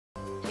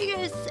Hey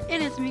guys,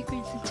 it is me,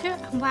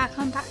 Greenson2, and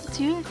welcome back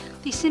to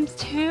The Sims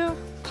 2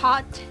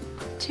 Part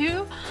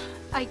 2,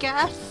 I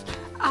guess.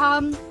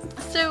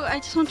 So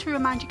I just want to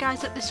remind you guys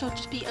that this will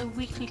just be a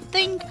weekly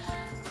thing.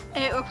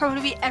 It will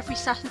probably be every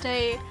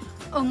Saturday,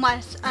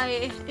 unless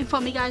I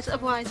inform you guys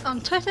otherwise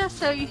on Twitter,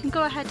 so you can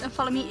go ahead and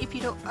follow me if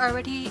you don't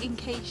already, in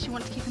case you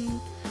want to keep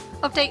an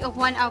update of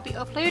when I'll be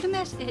uploading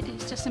this. It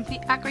is just simply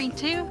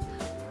 @green2_,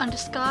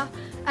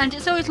 and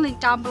it's always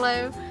linked down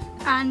below.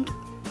 And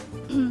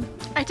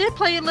I did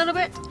play a little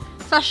bit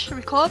 /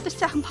 record the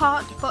second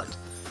part, but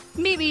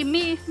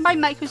my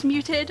mic was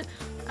muted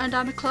and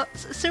I'm a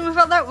klutz. So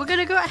without that, we're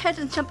gonna go ahead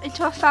and jump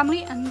into our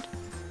family, and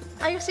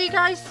I will see you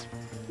guys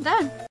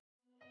then.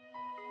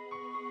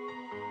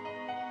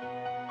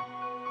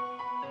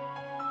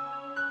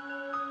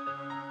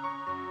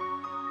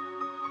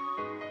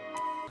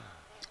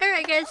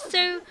 Alright guys,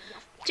 so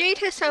Jade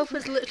herself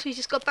has literally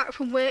just got back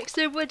from work,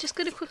 so we're just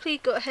gonna quickly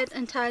go ahead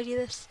and tidy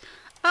this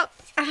up.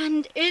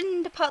 And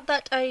in the part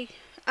that I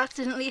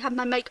accidentally had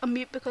my mic on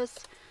mute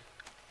because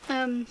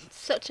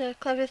such a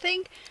clever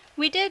thing,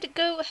 we did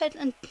go ahead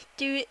and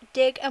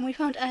dig, and we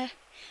found a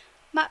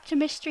map to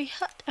Mystery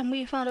Hut, and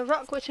we found a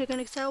rock which we're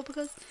going to sell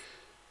because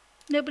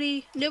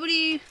nobody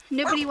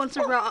wants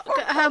a rock.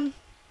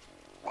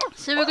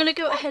 So we're going to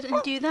go ahead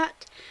and do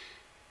that.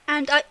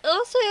 And I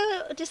also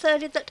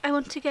decided that I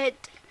want to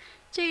get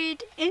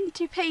Jade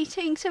into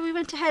painting, so we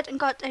went ahead and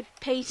got a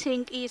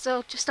painting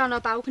easel just on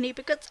our balcony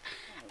because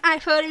I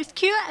thought it was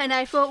cute, and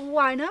I thought,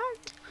 why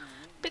not?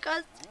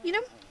 Because, you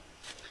know,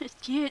 it's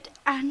cute,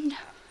 and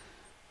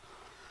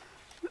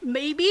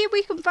maybe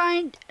we can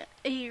find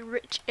a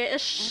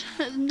rich-ish,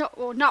 not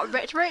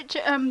rich,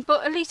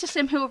 but at least a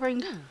sim who will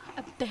bring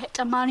a bit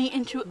of money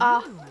into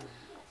our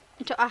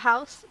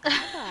house.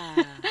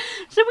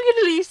 So we can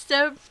at least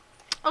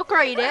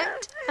upgrade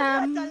it.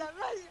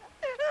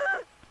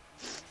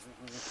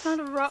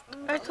 Found a rock.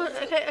 I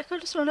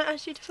could just want to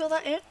ask you to fill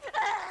that in.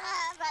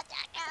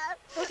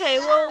 Okay,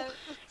 well,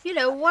 you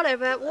know,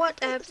 whatever,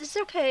 it's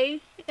okay.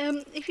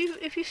 If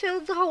you fill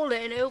the hole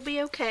in, it'll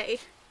be okay.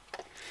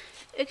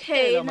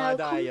 Okay, now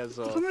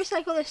come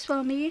recycle this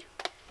for me.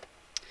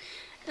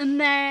 And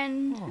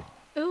then,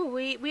 oh,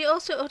 we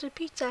also ordered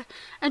pizza,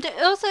 and it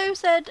also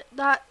said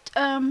that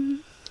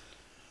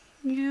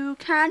you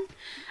can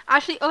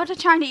actually order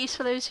Chinese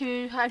for those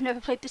who have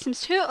never played The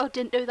Sims 2 or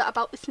didn't know that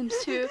about The Sims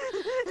 2.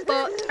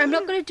 But I'm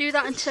not going to do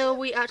that until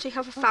we actually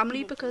have a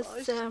family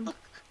because,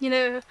 you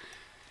know,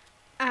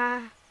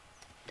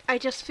 I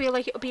just feel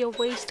like it would be a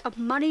waste of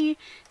money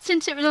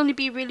since it would only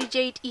be really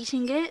Jade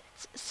eating it.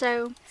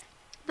 So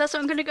that's what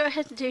I'm going to go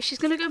ahead and do. She's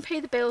going to go and pay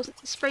the bills,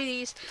 spray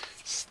these,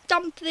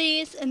 stamp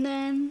these, and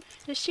then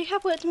does she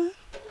have work tomorrow?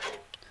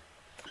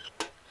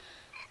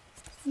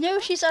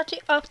 No, she's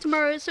actually off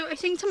tomorrow, so I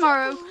think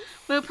tomorrow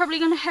we're probably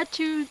going to head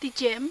to the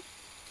gym.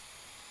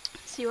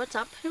 See what's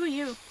up. Who are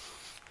you?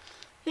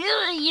 Who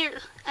are you?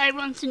 I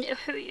want to know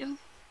who are you.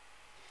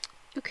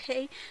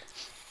 Okay.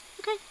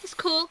 Okay, that's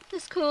cool,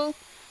 that's cool.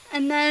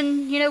 And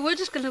then, you know, we're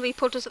just going to leave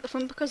puddles at the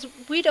front because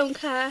we don't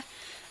care.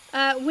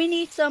 We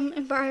need some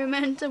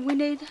environment, and we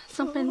need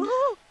something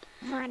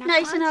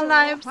nice in our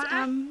lives.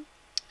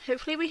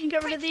 Hopefully we can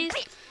get rid of these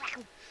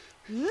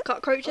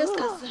cockroaches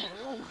because,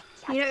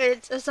 you know,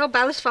 it's all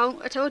Bella's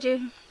fault. I told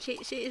you.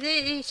 She's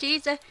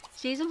a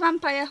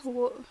vampire.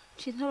 What?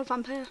 She's not a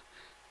vampire.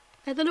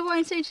 I don't know why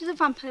I'm saying she's a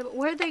vampire, but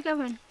where are they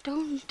going?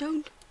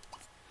 Don't.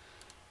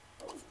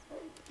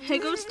 Hey,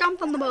 go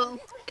stamp on them all.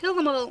 Kill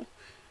them all.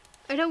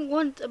 I don't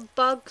want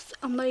bugs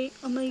on my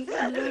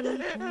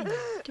garden.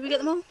 Did we get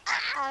them all?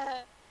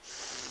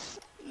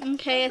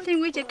 Okay, I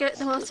think we did get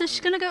them all. So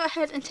she's gonna go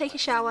ahead and take a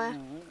shower.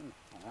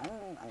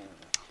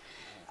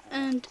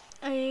 And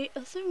I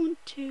also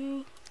want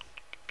to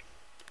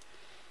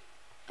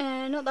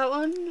not that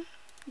one,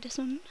 this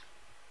one.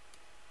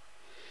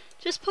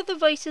 Just put the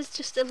voices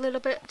just a little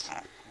bit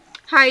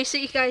high so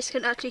you guys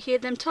can actually hear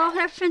them talk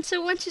and everything.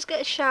 So once she's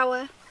got a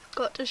shower,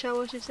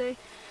 I should say,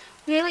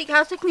 we like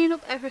have to clean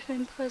up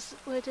everything because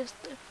we're just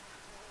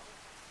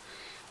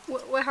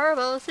we're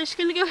horrible. So she's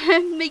gonna go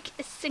ahead and make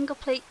a single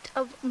plate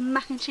of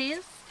mac and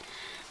cheese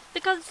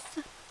because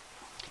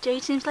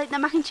Jade seems like the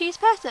mac and cheese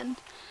person.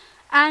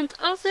 And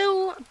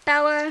also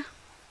Bella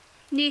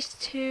needs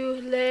to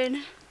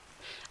learn,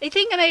 I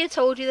think I may have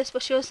told you this,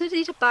 but she also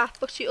needs a bath,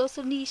 but she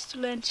also needs to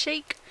learn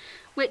shake,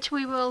 which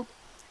we will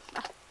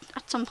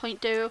at some point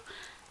do.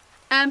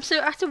 So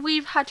after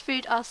we've had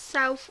food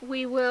ourselves,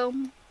 we will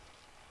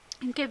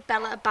give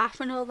Bella a bath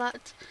and all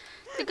that,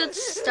 the good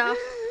stuff.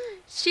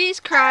 She's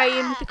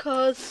crying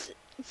because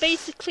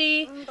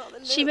basically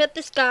she met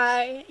this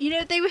guy, you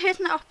know, they were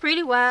hitting it off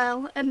really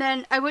well, and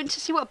then I went to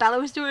see what Bella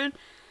was doing,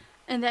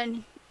 and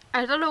then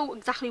I don't know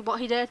exactly what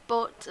he did,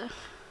 but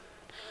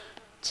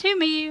to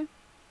me,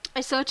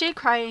 I saw Jade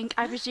crying.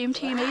 I presumed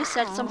he may have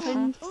said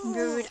something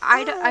rude.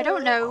 I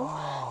don't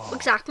know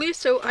exactly,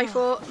 so I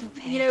thought,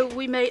 you know,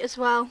 we may as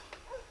well,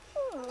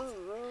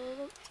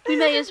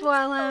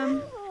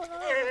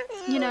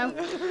 you know,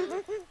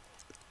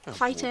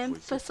 fight him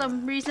for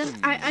some reason.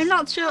 I'm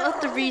not sure of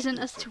the reason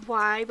as to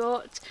why,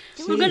 but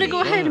we're gonna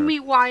go ahead and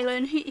meet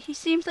Wylan. He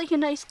seems like a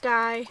nice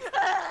guy.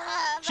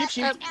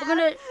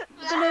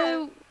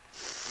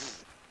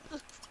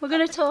 We're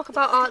gonna talk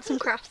about arts and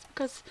crafts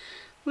because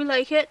we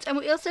like it, and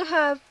we also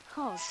have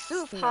Parker.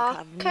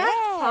 Okay.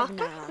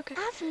 Parker,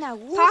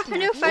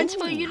 no offense,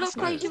 but you look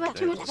like you've had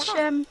too much.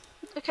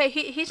 Okay,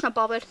 he's not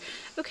bothered.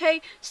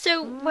 Okay,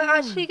 so we're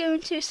actually going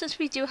to, since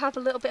we do have a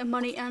little bit of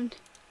money and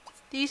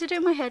these are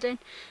doing my head in,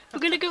 we're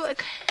going to go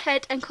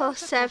ahead and call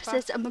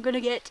services, and we're going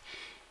to get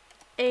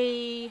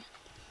a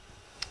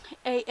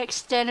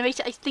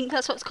exterminator. I think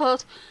that's what it's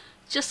called,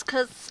 just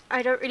because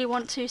I don't really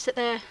want to sit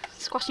there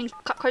squashing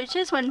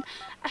cockroaches when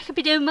I could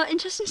be doing more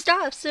interesting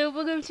stuff. So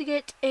we're going to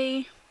get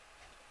a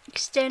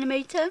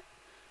exterminator,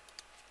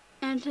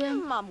 and you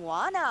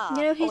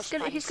know, he's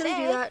gonna do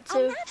that.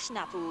 So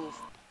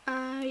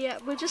yeah,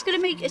 we're just gonna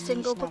make a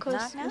single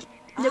because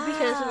nobody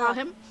cares about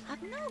him.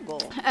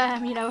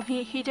 You know,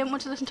 he didn't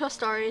want to listen to our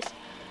stories,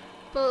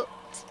 but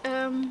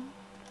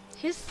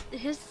his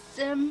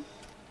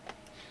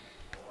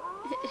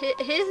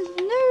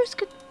nose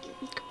could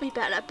be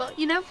better. But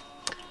you know,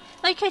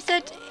 like I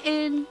said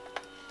in,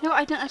 no,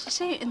 I didn't actually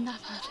say it in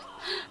that part.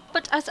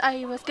 But as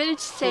I was going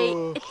to say,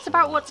 it's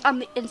about what's on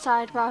the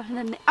inside rather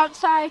than the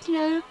outside, you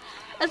know.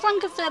 As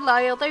long as they're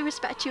loyal, they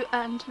respect you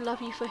and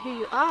love you for who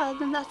you are,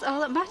 then that's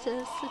all that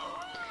matters.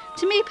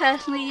 To me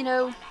personally, you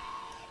know,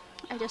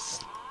 I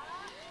just,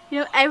 you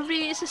know,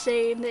 everybody is the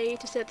same, they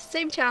deserve the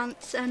same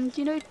chance, and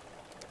you know,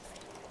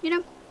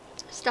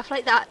 stuff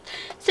like that.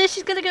 So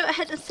she's going to go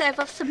ahead and serve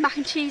us some mac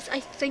and cheese, I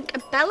think,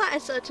 and Bella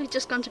has actually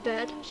just gone to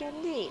bed.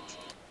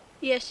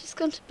 Yeah, she's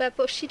gone to bed,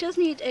 but she does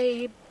need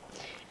a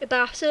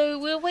bath, so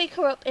we'll wake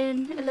her up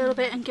in a little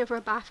bit and give her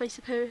a bath, I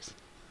suppose.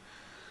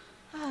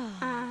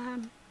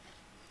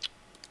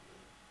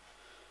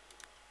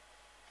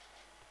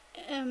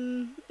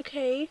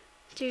 Okay.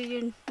 Do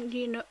you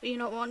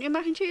not want your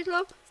mac and cheese,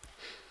 love?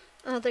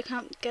 Oh, they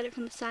can't get it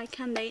from the side,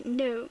 can they?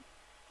 No.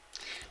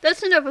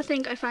 That's another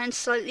thing I find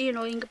slightly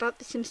annoying about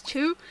The Sims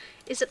 2,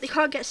 is that they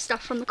can't get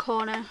stuff from the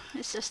corner.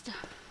 It's just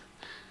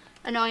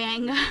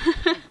annoying.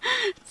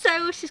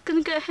 So she's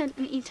gonna go ahead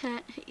and eat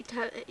her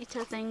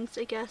things,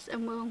 I guess,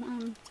 and we'll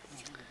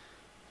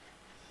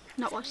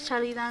not watch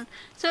telly then.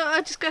 So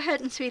I'll just go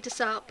ahead and speed this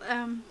up.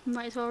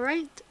 Might as well,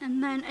 right?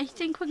 And then I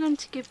think we're going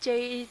to give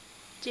Jade,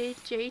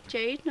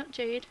 not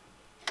Jade.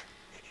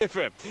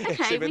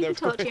 Okay, we can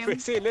talk to him.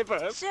 Let's give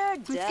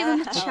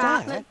him a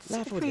chat. Let's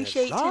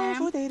appreciate him.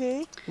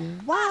 Suppose,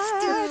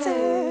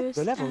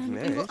 and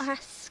we will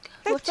ask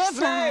what to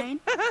sign.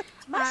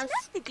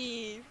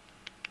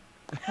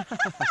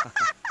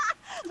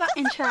 That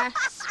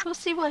interests. We'll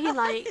see what he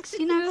likes.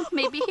 You know,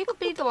 maybe he could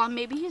be the one,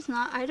 maybe he's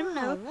not. I don't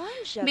know.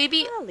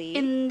 Maybe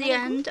in the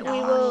end we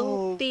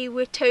will be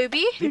with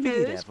Toby. Who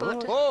knows?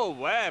 But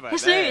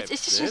his nose,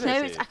 it's just his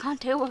nose. I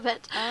can't deal with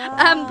it.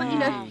 But you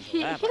know,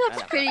 he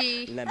looks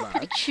pretty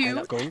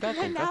cute.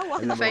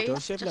 The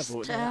face, just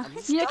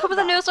you know, cover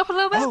the nose up a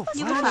little bit.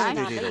 You'll be fine.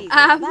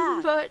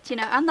 But you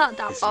know, I'm not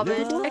that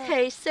bothered.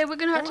 Okay, so we're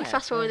gonna actually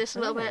fast forward this a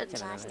little bit.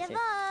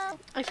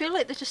 I feel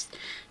like they're just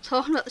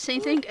talking about the same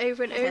thing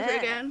over and over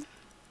again.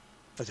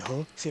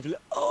 Okay,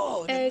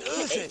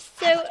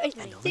 so I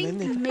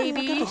think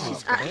maybe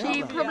she's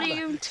actually probably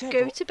going to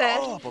go to bed,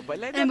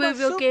 and we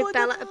will give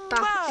Bella a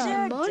bath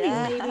in the morning,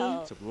 maybe.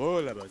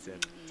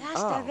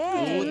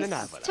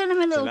 Tell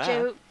him a little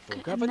joke,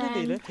 and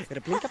then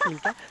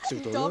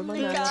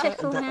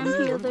tickle him,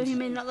 although he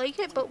may not like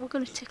it, but we're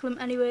going to tickle him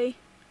anyway.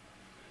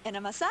 We're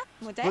going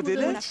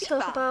to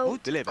talk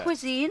about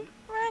cuisine.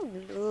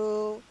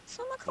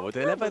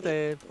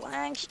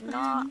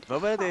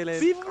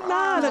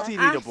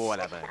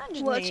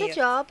 What's your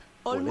job?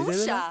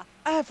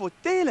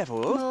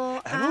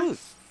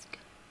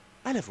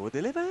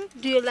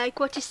 Do you like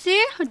what you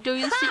see? Do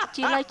you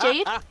like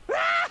Jade?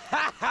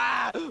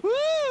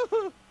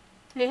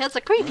 He has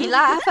a creepy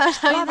laugh, I'll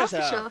tell you that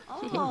for sure.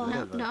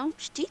 No? No?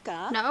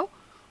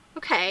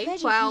 Okay,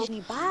 well,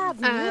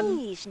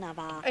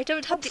 I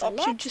don't have the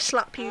option to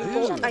slap you,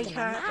 but I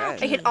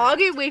can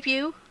argue with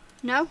you.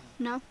 No?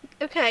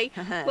 Okay,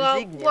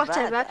 well,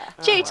 whatever.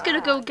 Jade's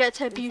gonna go get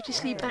her beauty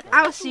sleep, and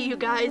I'll see you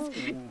guys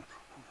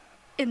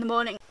in the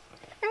morning.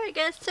 Alright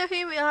guys, so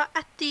here we are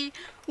at the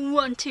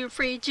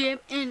 123 gym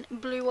in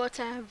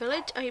Bluewater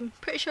Village. I'm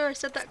pretty sure I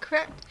said that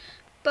correct.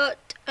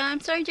 But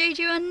I'm sorry Jade,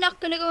 you are not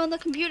gonna go on the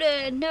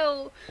computer,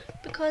 no.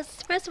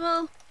 Because first of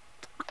all,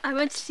 I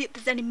want to see if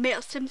there's any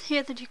male Sims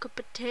here that you could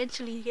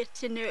potentially get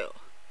to know.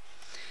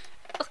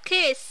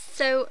 Okay,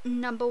 so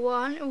number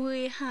one,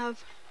 we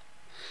have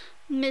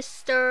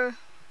Mr.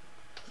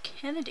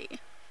 Kennedy.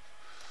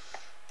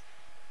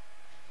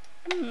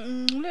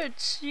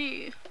 Let's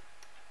see.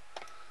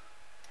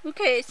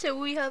 Okay, so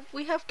we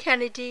have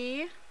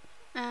Kennedy,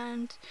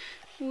 and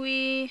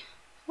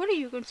what are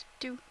you going to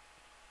do?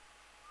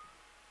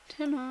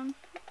 Turn on.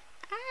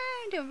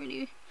 I don't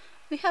really.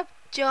 We have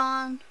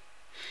John.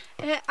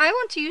 I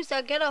want to use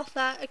that. Get off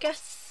that. I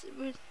guess.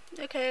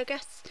 Okay. I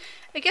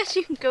guess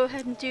you can go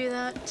ahead and do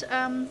that.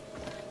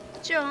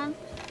 John.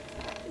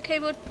 Okay,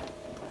 well,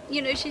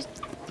 you know, she's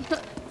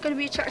not going to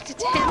be attracted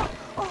to him.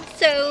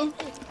 So,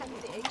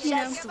 you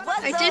know,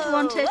 I did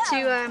want her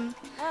to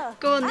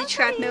go on the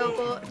treadmill,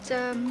 but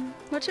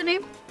what's her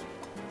name?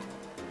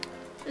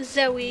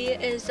 Zoe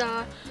is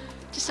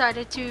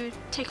decided to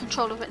take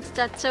control of it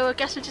instead. So I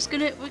guess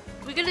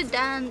we're gonna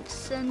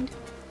dance and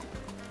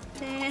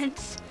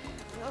dance.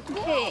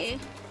 Okay.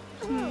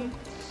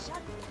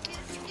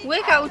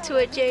 Work out to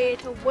it,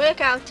 Jade.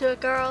 Work out to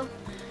it, girl.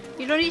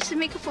 You don't need to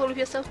make a fool of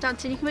yourself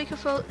dancing. You can make a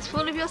fool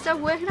of yourself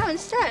working out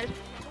instead.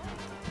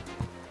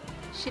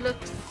 She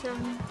looks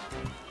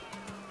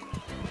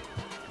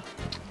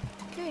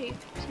okay.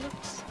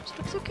 She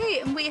looks okay.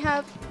 And we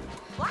have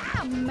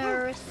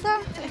Marissa.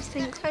 I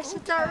think I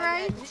said that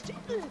right.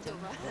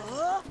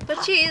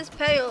 But she is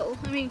pale.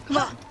 I mean, come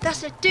on.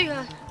 That's it. Do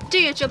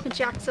your jumping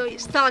jacks or your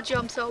star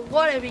jumps or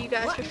whatever you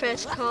guys prefer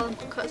to call them.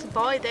 Because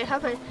boy, they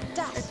have a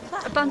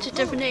bunch of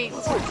different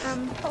names.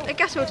 I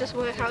guess we'll just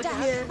work out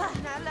here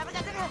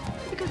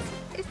because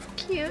it's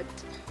cute.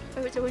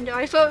 Oh, it's a window.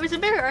 I thought it was a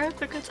mirror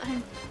because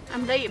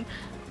I'm lame.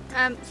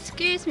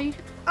 Excuse me.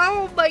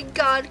 Oh my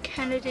God,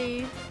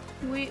 Kennedy.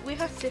 We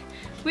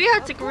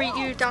had to greet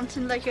you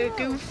dancing like a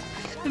goof.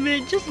 I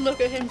mean, just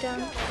look at him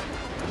dance.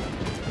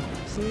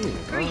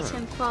 Greet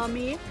him for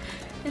me,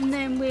 and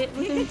then we're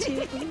going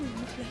to.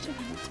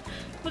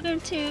 We're going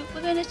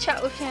to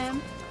chat with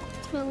him.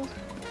 We'll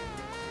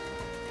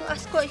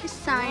ask what his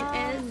sign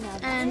is,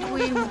 and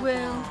we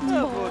will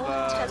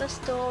tell a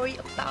story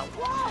about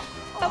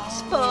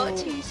sport.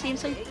 He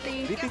seems like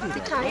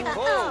the type.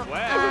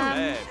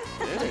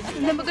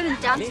 And then we're going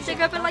to dance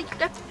together like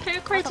a pair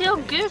of crazy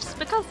old goofs,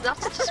 because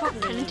that's just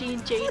what Kennedy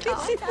and Jade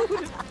are.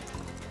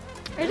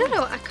 I don't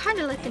know, I kind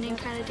of like the name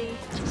Kennedy.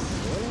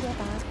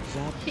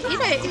 You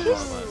know,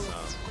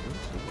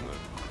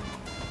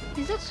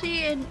 he's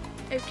actually an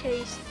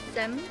okay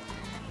sim.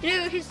 You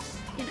know, he's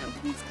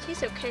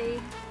okay,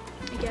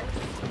 I guess.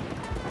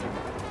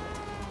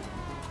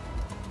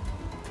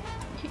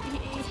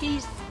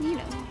 He's, you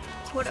know,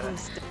 whatever.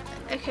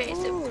 Okay,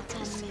 so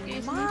excuse me.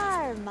 You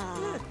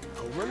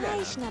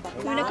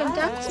wanna come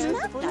dance? I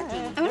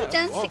wanna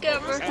dance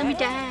together. Let me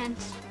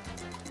dance.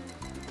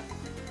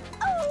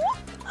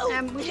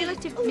 Would you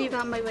like to move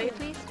out of my way,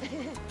 please?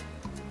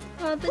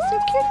 Oh, they're so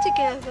cute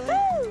together.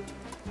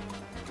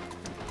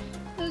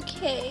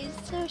 Okay,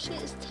 so she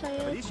is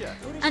tired.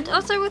 And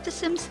also with The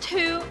Sims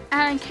 2,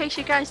 in case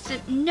you guys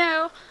didn't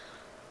know,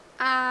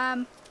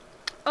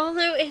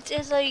 although it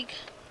is like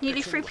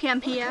nearly 3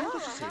 PM here,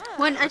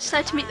 when I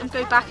decide to make them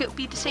go back, it will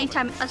be the same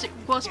time as it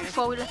was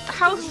before we left the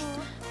house,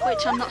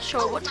 which I'm not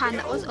sure what time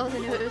that was, other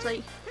than it was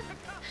like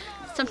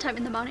sometime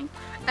in the morning,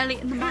 early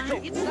in the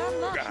morning.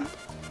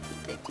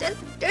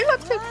 They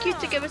look so cute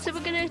together, so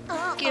we're going to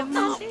give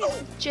them a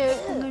joke.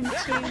 I'm going to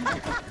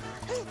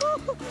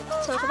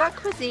talk about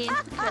cuisine.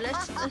 Okay,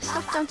 let's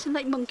stop dancing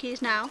like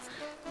monkeys now.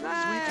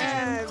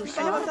 I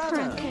don't want to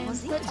prank him.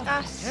 Let's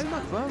ask.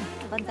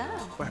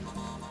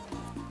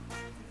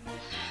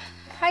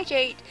 Hi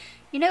Jade,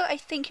 you know, I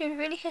think you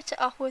really hit it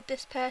off with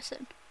this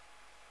person.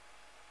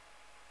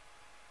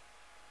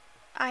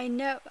 I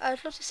know,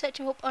 I'd love to set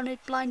you up on a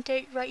blind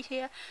date right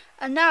here.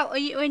 And now, are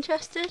you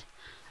interested?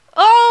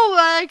 Oh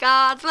my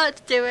God,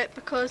 let's do it,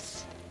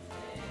 because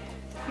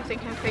you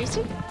think I'm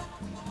crazy?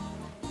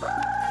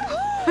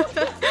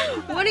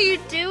 What are you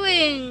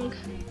doing?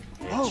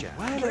 Are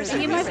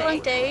you my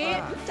blind date?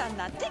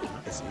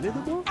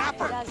 Ew,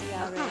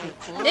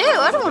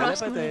 I don't want to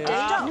ask him on a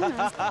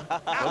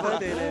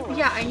date. No.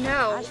 Yeah, I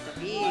know.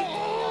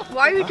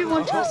 Why would you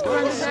want to ask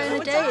around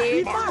on a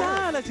date?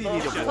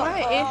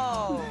 Why?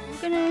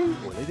 We're gonna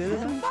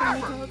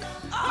hug.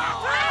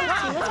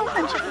 Let's all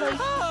friendship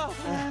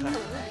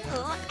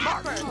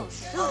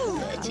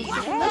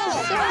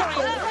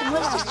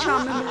let's just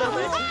charm him a little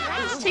bit.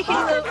 Take it a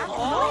little.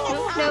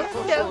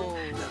 No.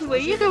 Where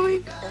are you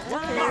going?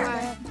 Okay,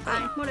 alright,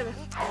 fine, whatever.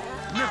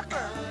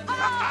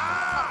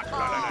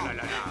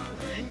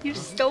 You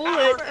stole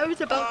it. I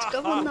was about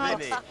to go on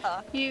that.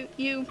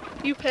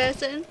 You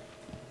person.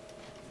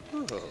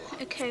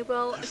 Okay,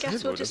 well, I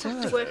guess we'll just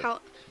have to work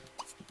out.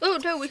 Oh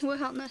no, we can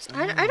work out this.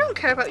 I don't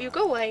care about you.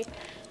 Go away.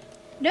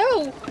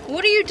 No!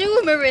 What are you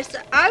doing,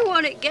 Marissa? I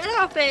want it. Get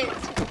off it.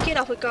 Get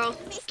off it, girl.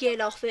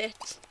 Get off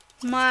it.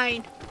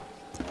 Mine.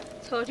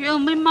 Told you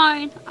it'll be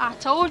mine. I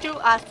told you.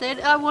 I said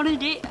I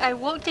wanted it. I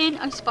walked in.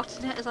 I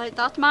spotted it. I was like,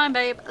 that's mine,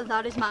 babe.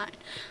 That is mine.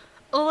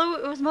 Although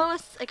it was more or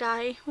less a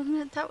guy, wasn't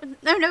it? That was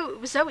no. It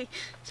was Zoe.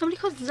 Somebody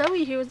called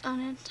Zoe who was on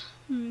it.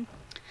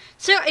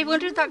 So I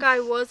wondered if that guy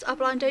was a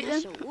blind date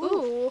then.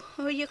 Ooh,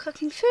 are you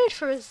cooking food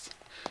for us?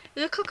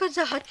 You're cooking us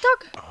a hot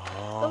dog.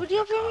 Oh,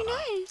 you're very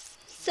nice.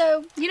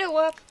 So, you know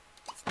what?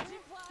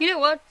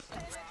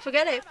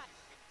 Forget it.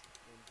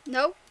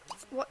 No?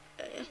 What?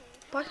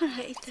 Why can't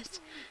I eat this?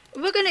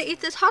 We're gonna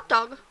eat this hot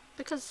dog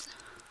because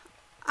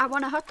I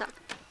want a hot dog.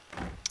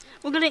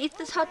 We're gonna eat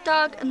this hot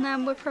dog and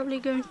then we're probably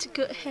going to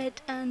go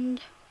ahead and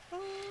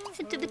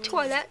head to the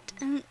toilet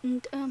and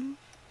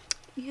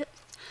yes.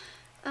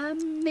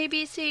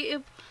 Maybe see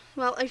if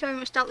well, I very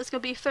much doubt there's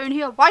going to be a phone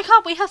here. Why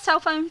can't we have cell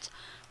phones?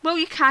 Well,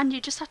 you can,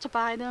 you just have to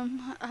buy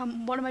them.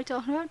 What am I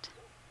talking about?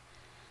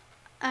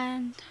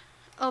 And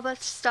all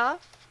that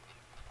stuff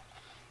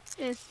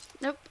is,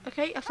 nope,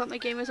 okay, I thought my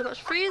game was about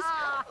to freeze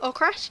or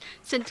crash,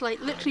 since like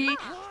literally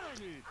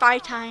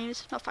 5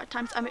 times, not 5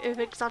 times, I'm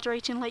over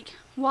exaggerating, like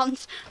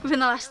once within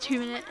the last 2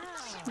 minutes.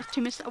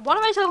 What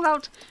am I talking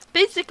about?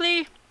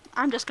 Basically,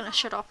 I'm just gonna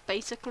shut up,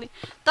 basically.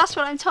 That's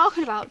what I'm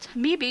talking about.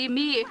 Me being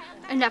me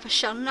and never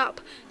shutting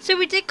up. So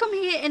we did come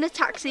here in a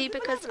taxi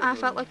because I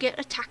felt like getting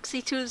a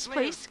taxi to this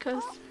place,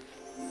 because,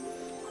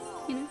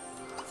 you know,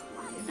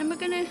 and we're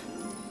gonna,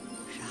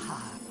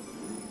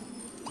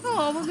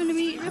 oh, we're gonna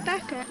meet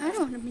Rebecca. I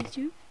don't want to meet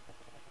you.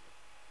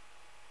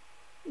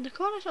 The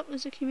corner shop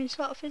is a community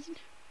slot, isn't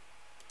it?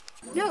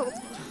 No.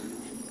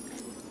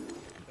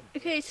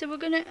 Okay, so we're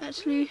gonna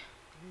actually,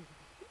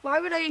 why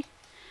would I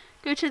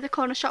go to the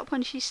corner shop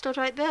when she stood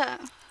right there?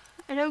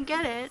 I don't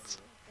get it.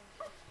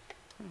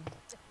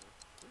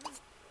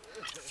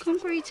 Come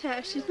greet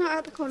her. She's not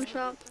at the corner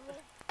shop.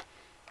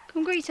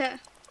 Come greet her.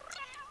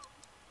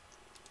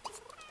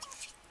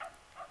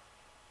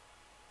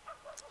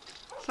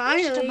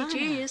 Finally,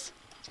 jeez.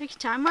 Take your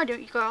time, why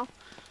don't you, girl?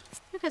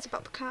 Who cares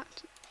about the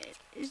cat?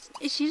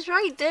 She's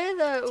right there,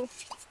 though.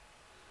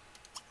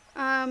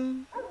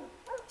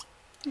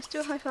 Let's do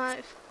a high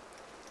five.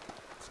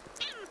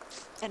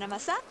 In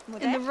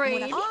the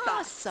rain.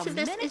 So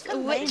this is a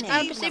witch.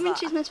 I'm presuming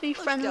she's meant to be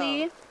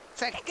friendly.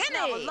 Take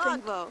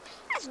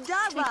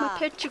my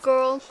picture,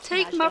 girl.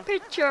 Take my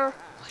picture.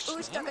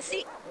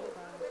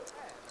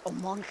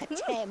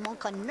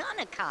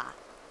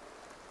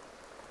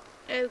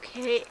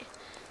 Okay.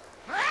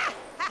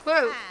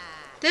 Whoa.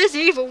 There's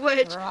evil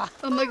witch.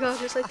 Oh my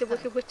god, it's like the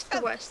Wicked Witch of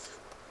the West.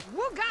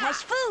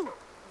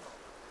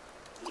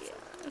 Yeah,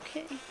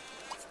 okay.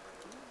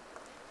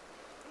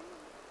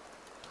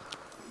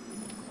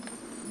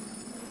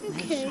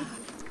 Okay.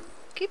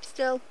 Keep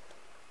still.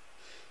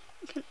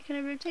 Can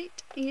I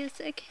rotate?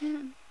 Yes, I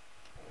can.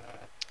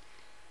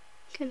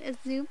 Can I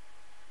zoom?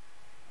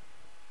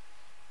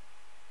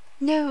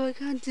 No, I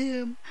can't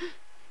zoom.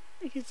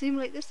 I can zoom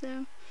like this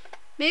though.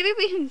 Maybe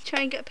we can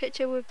try and get a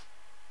picture with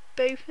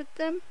both of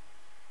them.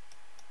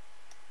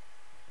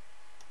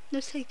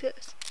 Let's take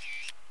this.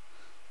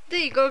 There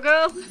you go,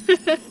 girl.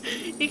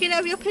 You can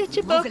have your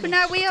picture, but for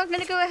now we are going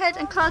to go ahead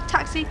and call a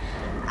taxi.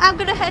 I'm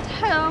going to head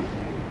home,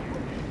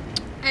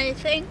 I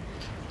think,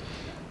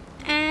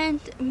 and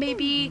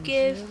maybe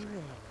give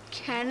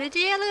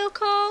Kennedy a little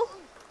call.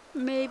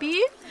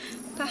 Maybe,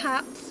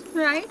 perhaps,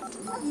 right?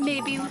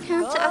 Maybe we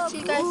can. So I'll see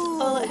you guys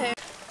all at home.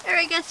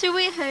 Alright guys, so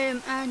we're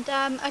home, and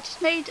I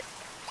just made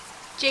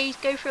Jade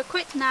go for a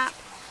quick nap.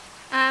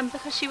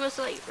 Because she was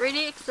like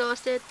really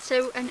exhausted.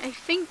 So, and I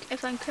think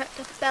if I'm correct,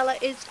 Bella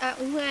is at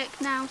work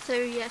now. So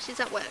yeah, she's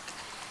at work.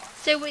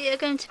 So we are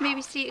going to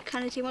maybe see if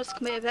Kennedy wants to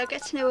come over,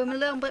 get to know him a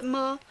little bit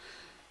more.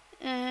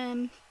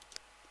 Yeah,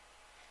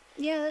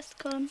 let's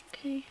call him.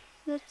 Okay,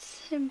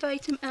 let's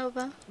invite him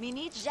over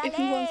if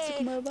he wants to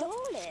come over.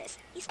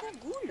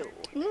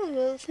 Oh,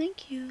 well,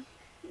 thank you.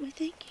 Well,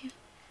 thank you.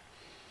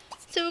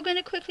 So we're going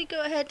to quickly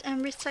go ahead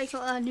and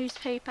recycle our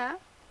newspaper.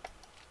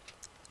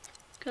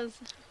 Because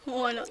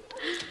why not?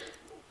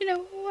 You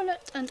know, why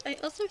not? And I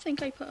also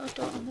think I put our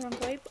door on the wrong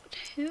way, but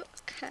who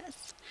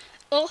cares?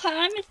 Oh,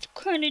 hi, Mr.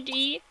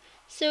 Kennedy.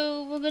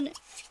 So we're gonna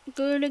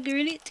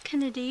greet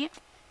Kennedy.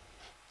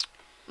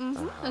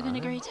 We're gonna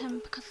greet him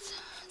because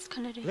it's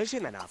Kennedy. It's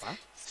cute.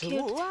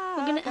 We're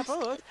gonna ask, do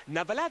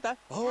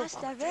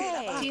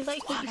you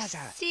like what you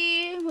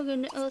see? We're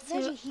gonna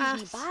also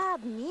ask,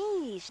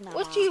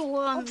 what do you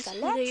want?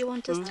 Do you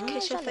want us to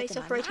kiss your face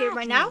off right here,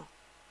 right now?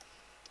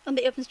 On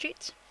the open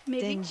streets?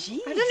 Maybe.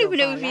 I don't even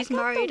know if he's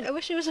married. I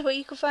wish there was a way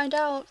you could find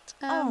out.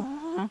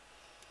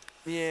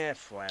 Yeah,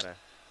 flatter.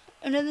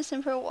 I know this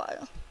in for a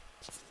while.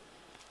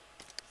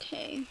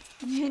 Okay.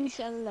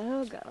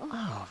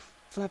 Oh,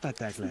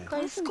 flapatagle.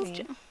 Quite a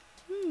sculpture.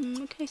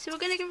 Okay, so we're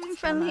gonna give him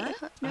friendly.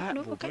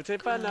 No, okay. Okay,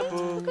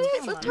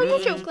 let's tell you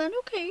a joke, Glenn.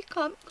 Okay,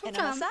 calm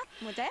down.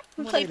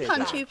 We'll play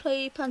punch, you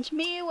play punch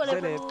me,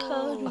 whatever it's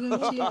called. We're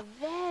going to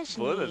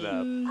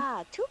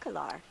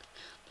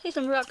play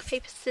some rock,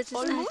 paper,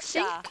 scissors, I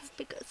think,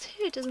 because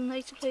who doesn't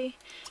like to play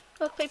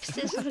rock, paper,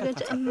 scissors? We're going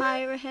to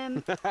admire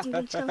him. I'm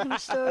going to tell him a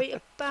story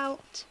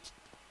about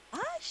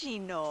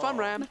Fun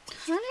ram.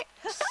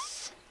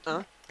 mechanics.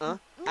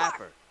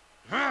 Apper.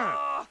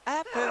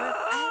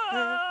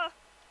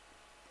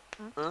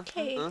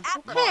 Okay,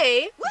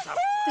 okay.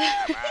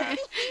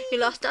 You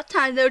lost that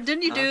time there,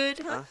 didn't you,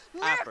 dude?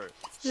 Apper.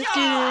 Dude.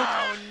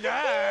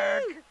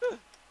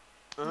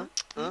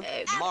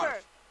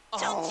 Marf.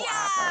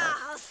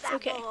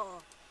 Okay.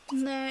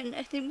 And then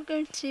I think we're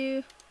going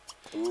to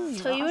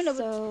tell you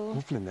another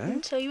joke.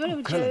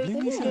 I'm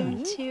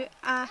going to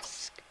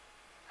ask.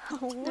 We're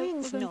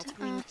going to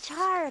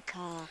ask.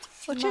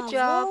 What's your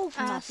job?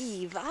 Ask.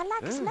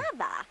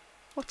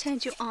 What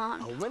turned you on?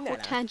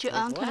 What turned you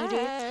on, Kennedy?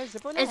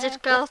 Is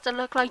it girls that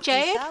look like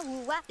Jade?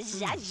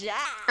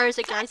 Or is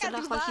it guys that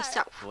look like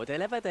yourself?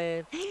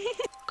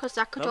 because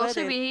that could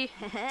also be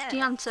the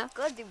answer.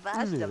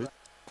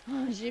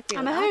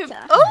 I'm a home.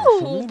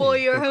 Oh, Oh boy,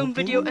 you're a home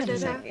video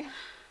editor.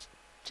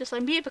 Just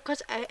like me,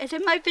 because I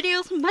edit my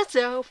videos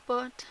myself,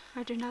 but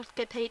I do not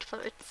get paid for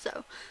it,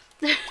 so.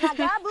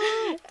 Whatever.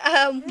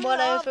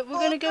 We're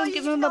gonna go and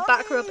give him a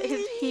back rub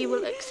if he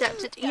will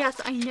accept it.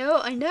 Yes, I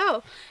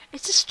know.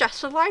 It's a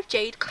stressful life,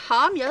 Jade.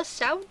 Calm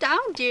yourself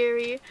down,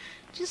 dearie.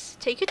 Just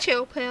take a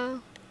chill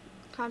pill.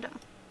 Calm down.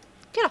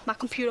 Get off my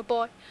computer,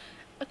 boy.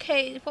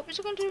 Okay, what was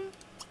I gonna do?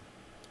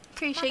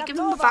 Appreciate. Give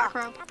him a back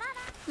rub.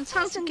 It's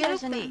time to get up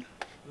then.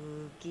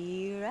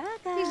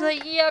 He's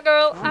like, yeah,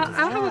 girl.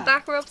 I'll have a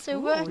back rub, so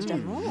we're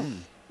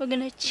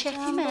gonna check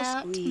him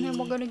out, and then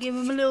we're gonna give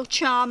him a little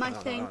charm, I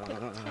think.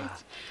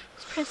 It's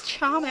Prince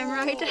Charming,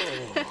 right?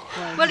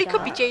 Well, he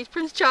could be Jade's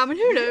Prince Charming,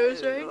 who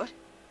knows, right?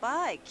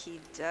 I'm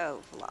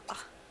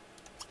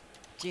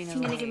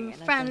gonna give him a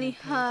friendly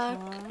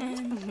hug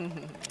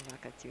and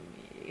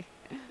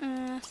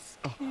ask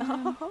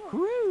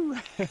him.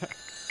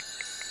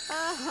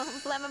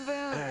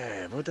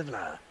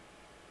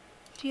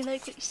 Do you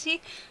like what you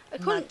see? I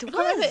can't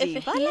remember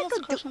if he has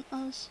a crush on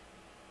us.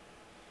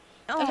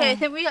 Okay, I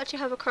think we actually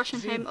have a crush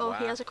on him, or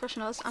he has a crush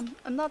on us.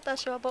 I'm not that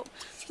sure, but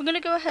we're gonna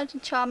go ahead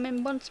and charm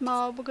him once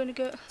more. We're gonna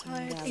go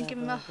ahead and give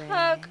him a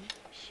hug,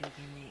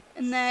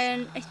 and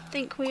then I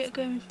think we are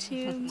going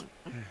to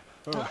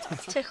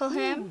tickle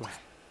him,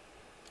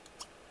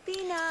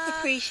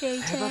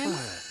 appreciate him,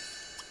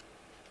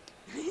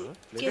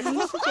 give him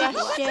a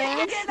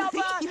suggestion.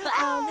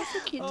 Oh, they're so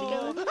cute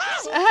together.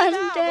 And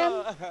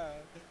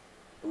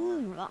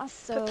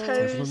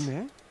propose.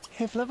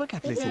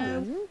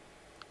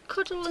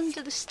 Cuddle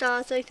under the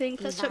stars, I think.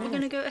 That's what we're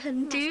going to go ahead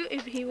and do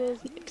if he will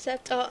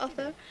accept our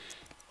offer.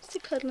 Just to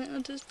cuddle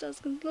under the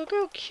stars. Look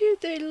how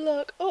cute they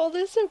look. Oh,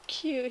 they're so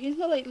cute. He's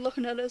not like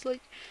looking at us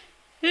like,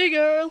 hey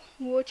girl,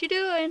 what you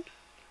doing?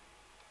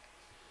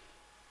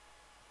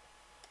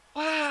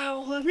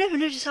 Wow, I've never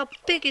noticed how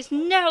big his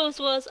nose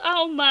was.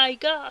 Oh my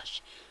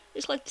gosh.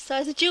 It's like the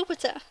size of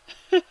Jupiter.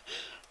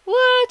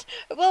 What?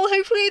 Well,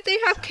 hopefully if they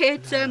have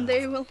kids and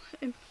they will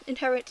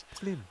inherit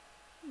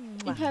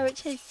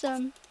his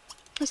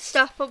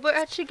stuff, but we're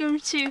actually going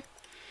to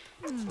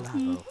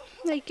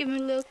like give him a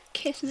little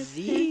kiss and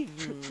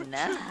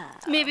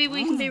maybe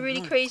we can be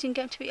really crazy and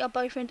get to be our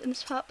boyfriend in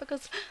this part,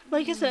 because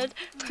like I said,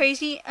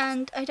 crazy,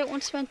 and I don't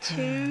want to spend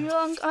too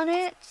long on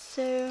it,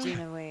 so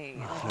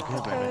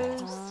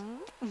propose,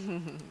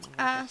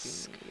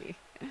 ask,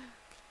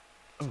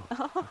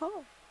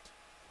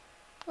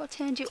 what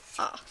turned you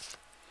off?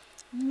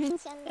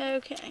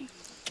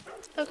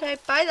 Okay,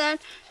 bye then.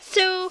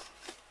 So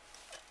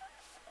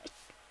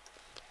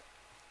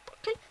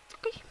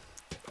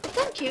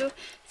thank you.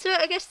 So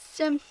I guess,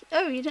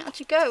 oh, you didn't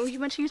actually go. You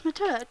went to use my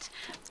toilet.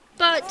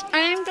 But I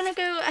am going to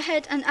go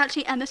ahead and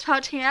actually end this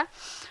part here.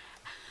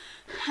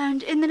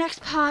 And in the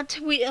next part,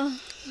 we'll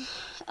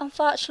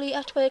unfortunately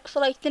have to work for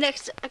like the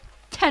next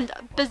 10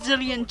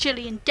 bazillion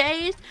jillion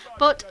days.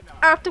 But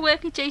after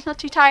work, if Jade's not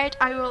too tired,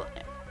 I will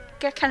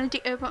get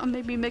Kennedy over and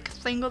maybe make a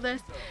thing of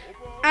this.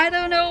 I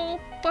don't know,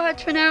 but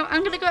for now,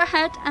 I'm going to go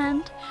ahead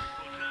and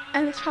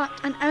end this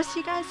part. And I'll see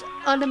you guys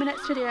on the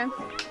next video.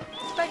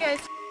 Bye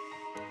guys.